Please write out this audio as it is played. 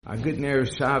A good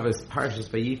Erev Shabbos, Parshas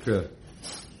Vayikra,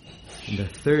 in the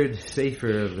third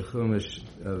Sefer of the Chumash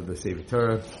of the Sefer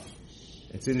Torah.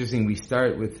 It's interesting, we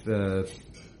start with the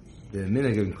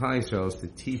minhag in Klal Yisrael is to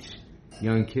teach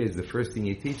young kids. The first thing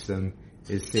you teach them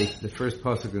is the first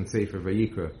pasuk in Sefer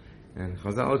Vayikra. And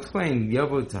Chazal explained,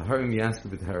 Yavo Taharim Yaskeh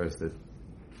B'Taharos, that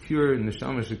pure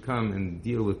neshama should come and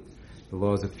deal with the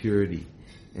laws of purity.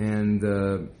 And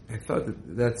I thought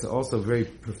that's also very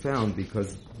profound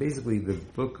because basically the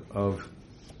book of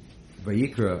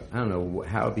Vayikra, I don't know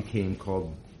how it became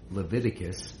called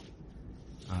Leviticus.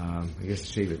 I guess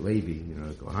Shevet Levi,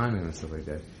 Kohanim and stuff like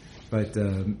that. But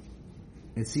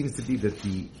it seems to be that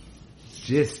the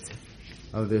gist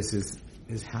of this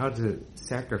is how to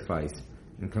sacrifice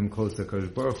and come close to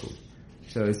HaKadosh Baruch Hu.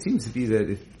 So it seems to be that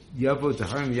if Yavo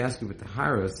Taharim Yaskeh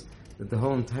B'Taharos, that the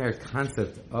whole entire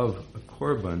concept of a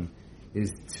korban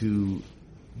is to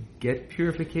get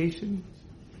purification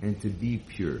and to be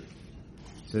pure.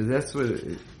 So that's what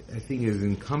I think is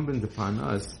incumbent upon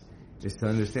us, is to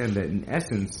understand that in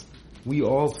essence, we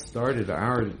all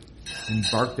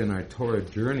embarked on our Torah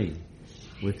journey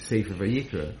with Sefer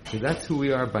Vayikra. So that's who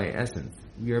we are by essence.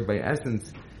 We are by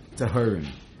essence Taharim.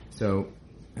 So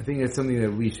I think that's something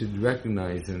that we should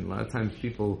recognize, and a lot of times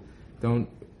people don't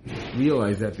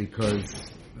realize that because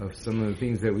of some of the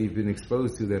things that we've been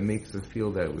exposed to that makes us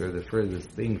feel that we're the furthest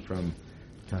thing from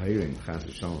Tahirim, Chas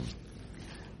v'Shalom.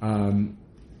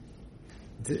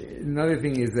 Another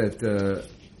thing is that the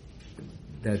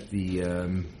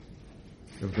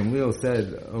Rav Gamliel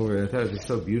said over, I thought it was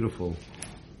so beautiful.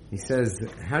 He says,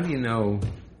 how do you know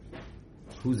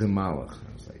who's a malach?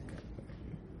 I was like,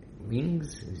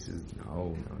 wings? He says,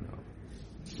 no.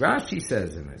 Rashi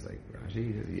says, and I was like,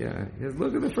 Rashi? Yeah. He says,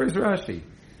 look at the first Rashi.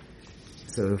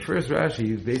 So the first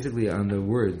Rashi is basically on the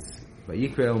words,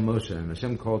 Vayikra el Moshe, and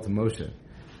Hashem called to Moshe.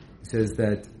 He says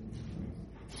that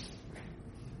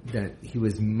he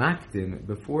was makdim,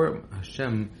 before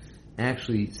Hashem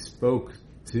actually spoke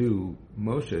to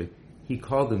Moshe, he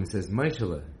called him, says,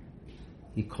 Maishala.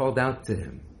 He called out to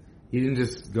him. He didn't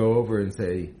just go over and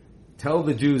say, tell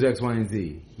the Jews X, Y, and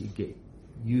Z. He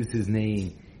used his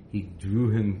name. He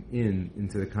drew him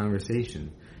into the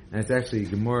conversation. And it's actually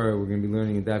Gemara, we're going to be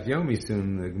learning in Daf Yomi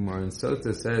soon. The Gemara in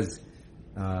Sota says,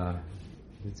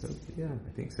 yeah,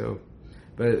 I think so.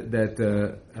 But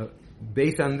that,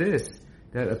 based on this,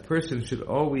 that a person should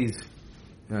always,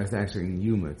 it's actually in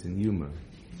Yuma, at the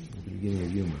beginning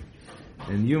of Yuma.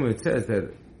 In Yuma it says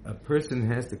that a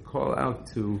person has to call out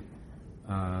to,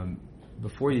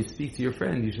 before you speak to your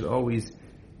friend, you should always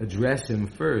address him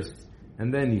first,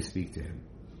 and then you speak to him.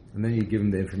 And then you give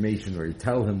him the information, or you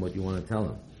tell him what you want to tell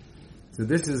him. So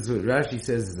this is what Rashi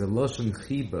says is a Lashon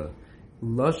Chiba.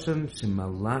 Lashon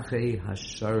Shemalachei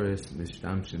Hasharis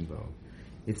Mishtamshin Bo.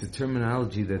 It's a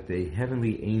terminology that the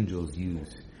heavenly angels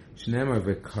use. Shneimar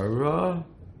v'kara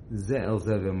ze el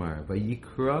ze v'amar.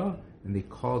 Vayikra, and they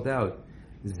called out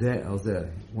ze el ze,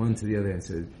 one to the other, and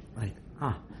said,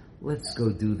 let's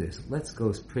go do this. Let's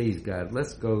go praise God.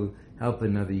 Let's go help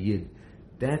another Yid.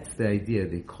 That's the idea.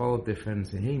 They call up their friend and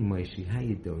say, hey Moshe, how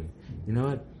you doing? You know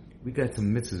what? We got some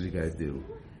mitzvahs we got to do.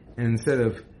 And instead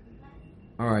of,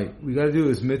 alright, we got to do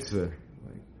this mitzvah,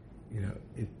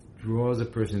 it draws a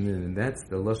person in, and that's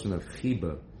the lashon of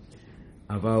chiba.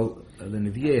 Aval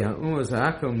l'neviyei ha'umas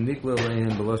ha'akom nikla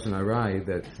leihem b'lashon arai,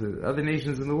 that the other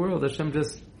nations in the world, Hashem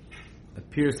just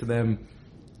appears to them,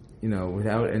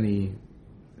 without any,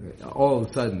 all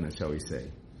of a sudden, shall we say.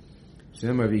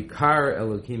 Shneimar v'ikar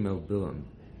Elokim el Bilam,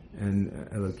 and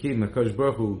Elokim, HaKadosh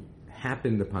Baruch Hu,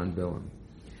 happened upon Bilam.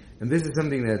 And this is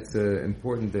something that's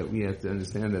important that we have to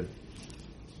understand, that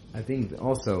I think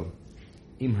also,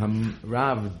 Im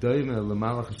Rav doime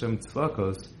l'malach Hashem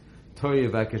tzvakos, Torah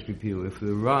yavakesh b'piu. If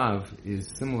the Rav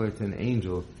is similar to an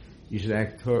angel, you should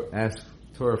ask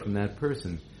Torah from that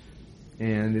person.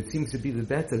 And it seems to be that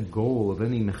that's a goal of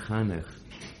any mechanech,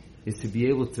 is to be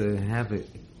able to have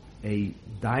a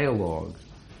dialogue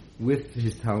with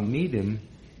his talmidim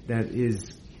that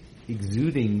is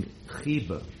exuding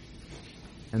chiba.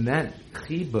 And that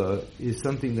chiba is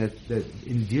something that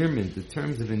endearment, the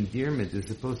terms of endearment, is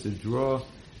supposed to draw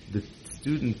the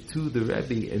student to the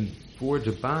Rebbe and forge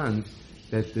a bond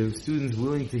that the student's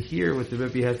willing to hear what the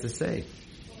Rebbe has to say.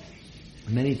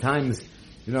 Many times,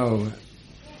 in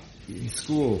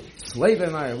school,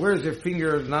 Slavin, where's your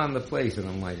finger not in the place? And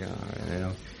I'm like,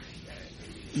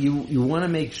 you want to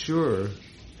make sure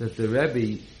that the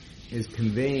Rebbe is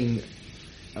conveying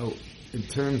in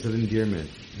terms of endearment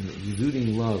and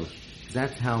exuding love.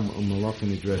 That's how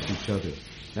Malachim address each other.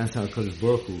 That's how Kodesh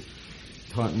Baruch Hu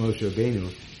taught Moshe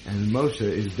Rabbeinu. And Moshe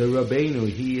is the Rabbeinu.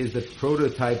 He is the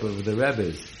prototype of the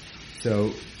Rebbes.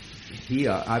 So he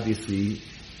obviously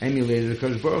emulated the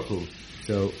Kodesh Baruch Hu.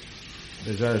 So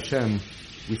Bezrat Hashem,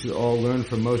 we should all learn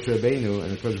from Moshe Rabbeinu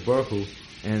and the Kodesh Baruch Hu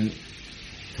and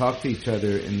talk to each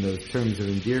other in those terms of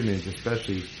endearment,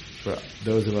 especially for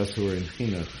those of us who are in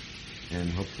Chinuch. And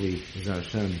hopefully, Bezrat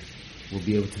Hashem, we'll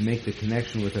be able to make the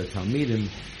connection with our Talmidim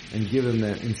and give them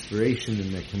that inspiration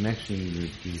and that connection and the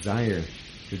desire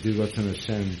to do Ratzon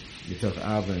Hashem Yitoch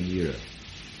Ava and Yira.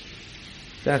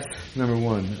 That's number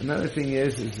one. Another thing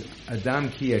is Adam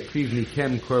ki akriv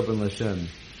nikem korban l'Hashem.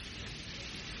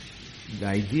 The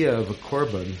idea of a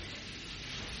korban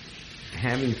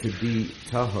having to be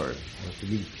tahar, or to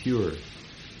be pure.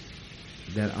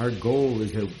 That our goal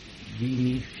is that we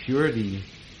need purity,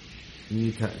 we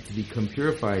need to become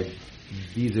purified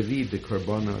vis-a-vis the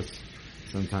korbanos.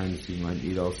 Sometimes you might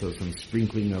need also some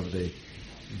sprinkling of the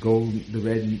gold,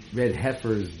 the red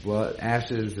heifer's blood,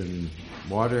 ashes and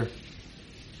water.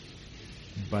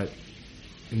 But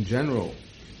in general,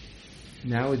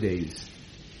 nowadays,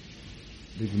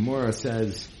 the Gemara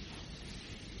says,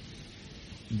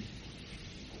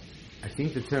 I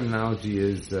think the terminology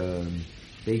is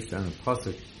based on a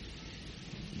pasuk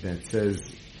that says,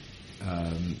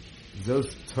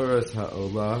 Zos Toras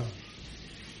ha'olah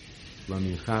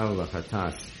lamincha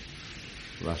lachatas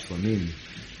lashlamim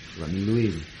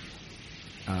lamiluim.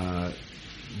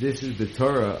 This is the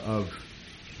Torah of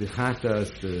the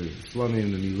chatas, the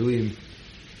shlamim, the miluim.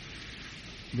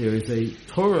 There is a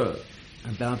Torah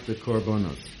about the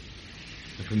korbanos.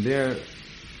 And from there,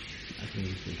 I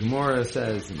think the Gemara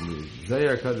says, and the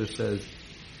Zayar Kadosh says,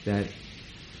 that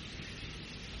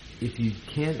if you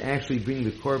can't actually bring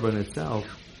the korban itself,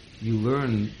 you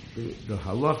learn the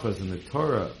halachas and the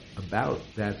Torah about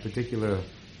that particular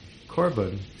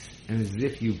korban, and as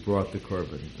if you brought the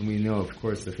korban. And we know, of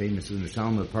course, the famous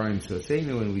U'Neshalma Parim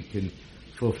Sosenu, and we can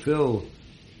fulfill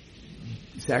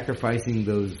sacrificing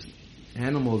those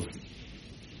animals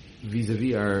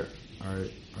vis-a-vis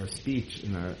our speech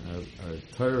and our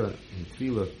Torah and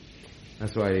Tefillah.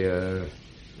 That's why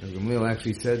Gamliel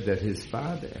actually said that his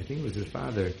father, I think it was his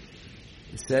father,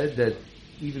 said that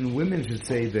even women should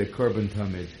say the Korban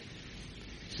Tamid.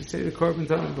 Should say the Korban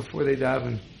Tamid before they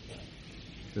daven.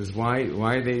 Says why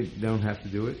they don't have to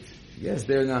do it? Yes,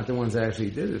 they're not the ones that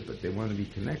actually did it, but they want to be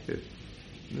connected.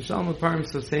 The Shalom Parim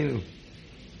Sosenu.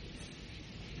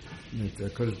 The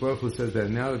Kodesh Baruch Hu says that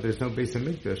now that there's no Beis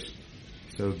HaMikdash,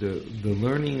 so the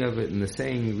learning of it and the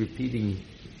saying, repeating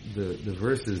the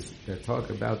verses that talk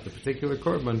about the particular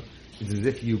korban is as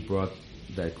if you brought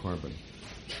that korban.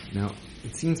 Now,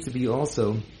 it seems to be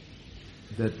also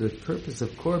that the purpose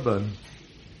of korban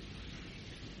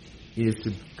is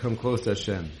to come close to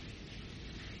Hashem.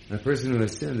 And a person who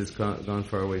has sinned has gone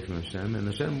far away from Hashem, and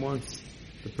Hashem wants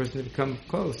the person to become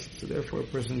close. So therefore a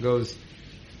person goes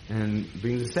and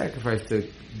brings a sacrifice to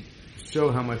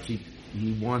show how much he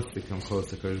wants to come close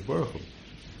to Kodesh Baruch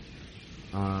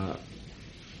Hu.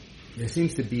 There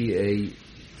seems to be a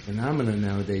phenomenon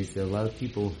nowadays that a lot of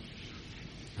people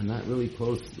are not really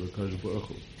close to the Kodesh Baruch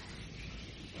Hu.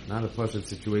 Not a pleasant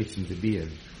situation to be in.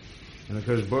 And the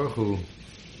Kodesh Baruch Hu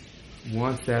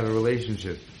wants to have a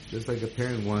relationship, just like a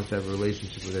parent wants to have a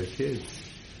relationship with their kids.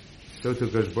 So too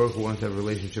Kodesh Baruch Hu wants to have a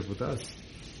relationship with us.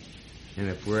 And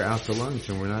if we're out to lunch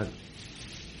and we're not,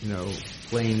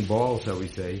 playing ball, shall we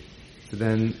say, so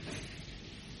then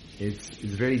it's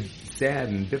very sad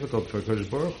and difficult for Kodesh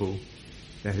Baruch Hu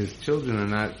that his children are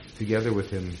not together with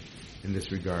him in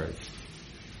this regard.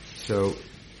 So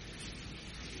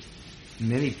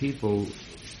many people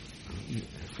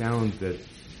found that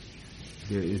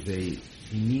there is a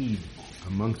need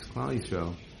amongst Klal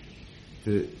Yisrael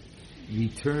to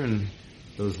return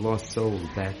those lost souls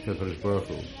back to Kodesh Baruch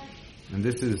Hu. And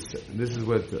this is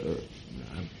what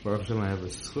Baruch Hashem, I have a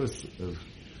schus of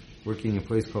working in a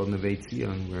place called Nevei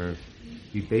Tzion, where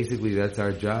that's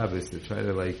our job, is to try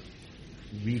to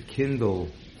rekindle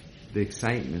the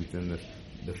excitement and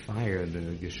the fire and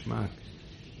the geschmack,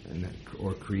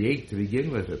 or create, to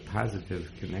begin with, a positive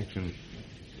connection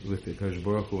with the Kodesh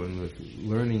Baruch Hu and with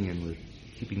learning and with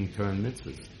keeping Torah and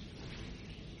mitzvahs.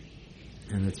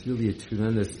 And it's really a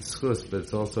tremendous schus, but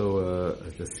it's also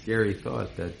a scary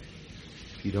thought that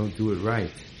if you don't do it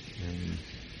right,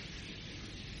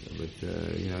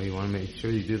 you want to make sure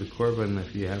you do the korban.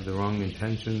 If you have the wrong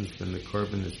intentions, then the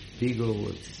korban is pigul.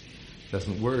 It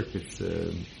doesn't work.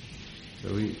 So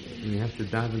we have to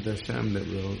daven to Hashem that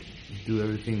we'll do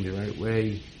everything the right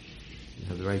way,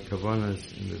 have the right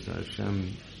kavanas, and that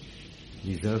Hashem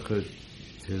yizachah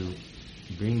to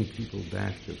bring people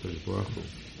back to Kodesh Baruch Hu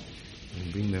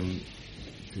and bring them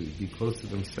to be close to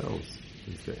themselves.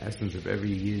 It's the essence of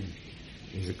every yid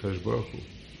is a Kodesh Baruch Hu.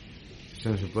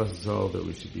 Hashem should bless us all that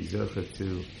we should be zecha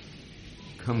to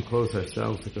come close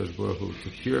ourselves to Kadosh Baruch Hu, to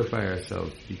purify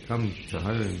ourselves, to become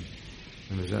taharim,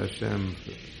 and B'ezras Hashem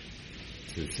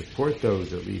to support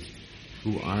those at least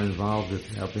who are involved with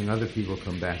helping other people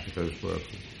come back to Kadosh Baruch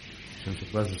Hu. Hashem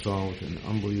should bless us all with an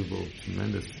unbelievable,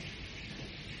 tremendous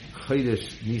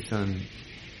Chodesh Nisan,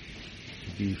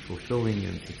 to be fulfilling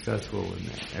and successful, and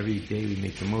that every day we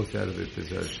make the most out of it.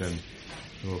 B'ezras Hashem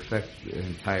will affect the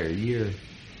entire year,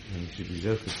 and we should be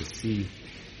zecha to see,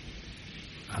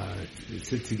 to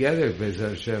sit together, B'ezras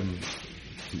Hashem,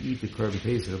 to eat the Korban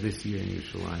Pesach of this year in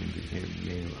Yerushalayim.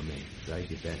 Amen. I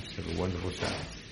get that. Have a wonderful Shabbos.